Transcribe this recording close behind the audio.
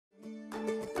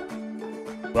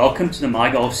Welcome to the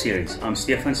My Golf series. I'm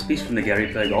Stefan Spies from the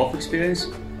Gary Player Golf Experience,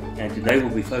 and today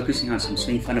we'll be focusing on some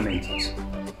swing fundamentals.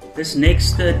 This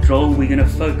next drill we're going to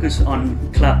focus on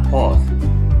club path.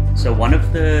 So one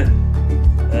of the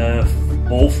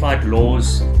ball flight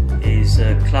laws is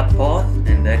club path,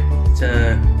 and that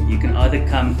you can either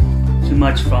come too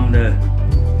much from the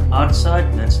outside,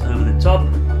 that's over the top,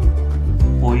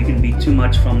 or you can be too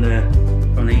much from the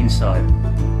inside.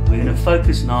 We're going to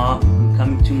focus now on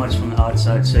coming too much from the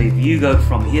outside. So if you go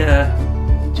from here,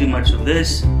 too much of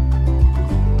this,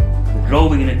 the drill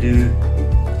we're going to do,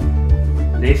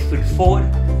 left foot forward,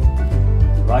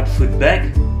 right foot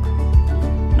back.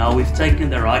 Now we've taken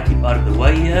the right hip out of the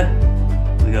way here,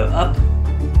 we go up,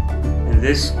 and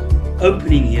this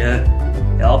opening here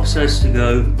helps us to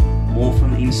go more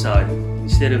from the inside.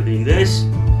 Instead of doing this,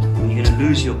 when you're going to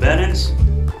lose your balance,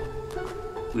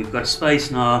 we've got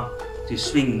space now to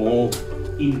swing more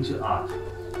into out.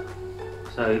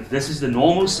 So if this is the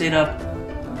normal setup,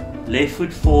 left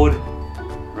foot forward,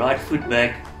 right foot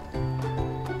back,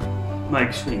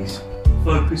 make swings,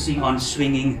 focusing on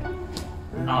swinging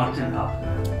out and up,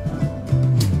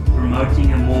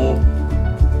 promoting a more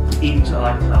into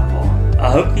out club path.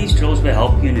 I hope these drills will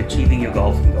help you in achieving your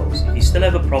golfing goals. If you still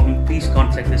have a problem, please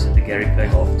contact us at the Gary Player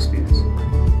Golf Experience.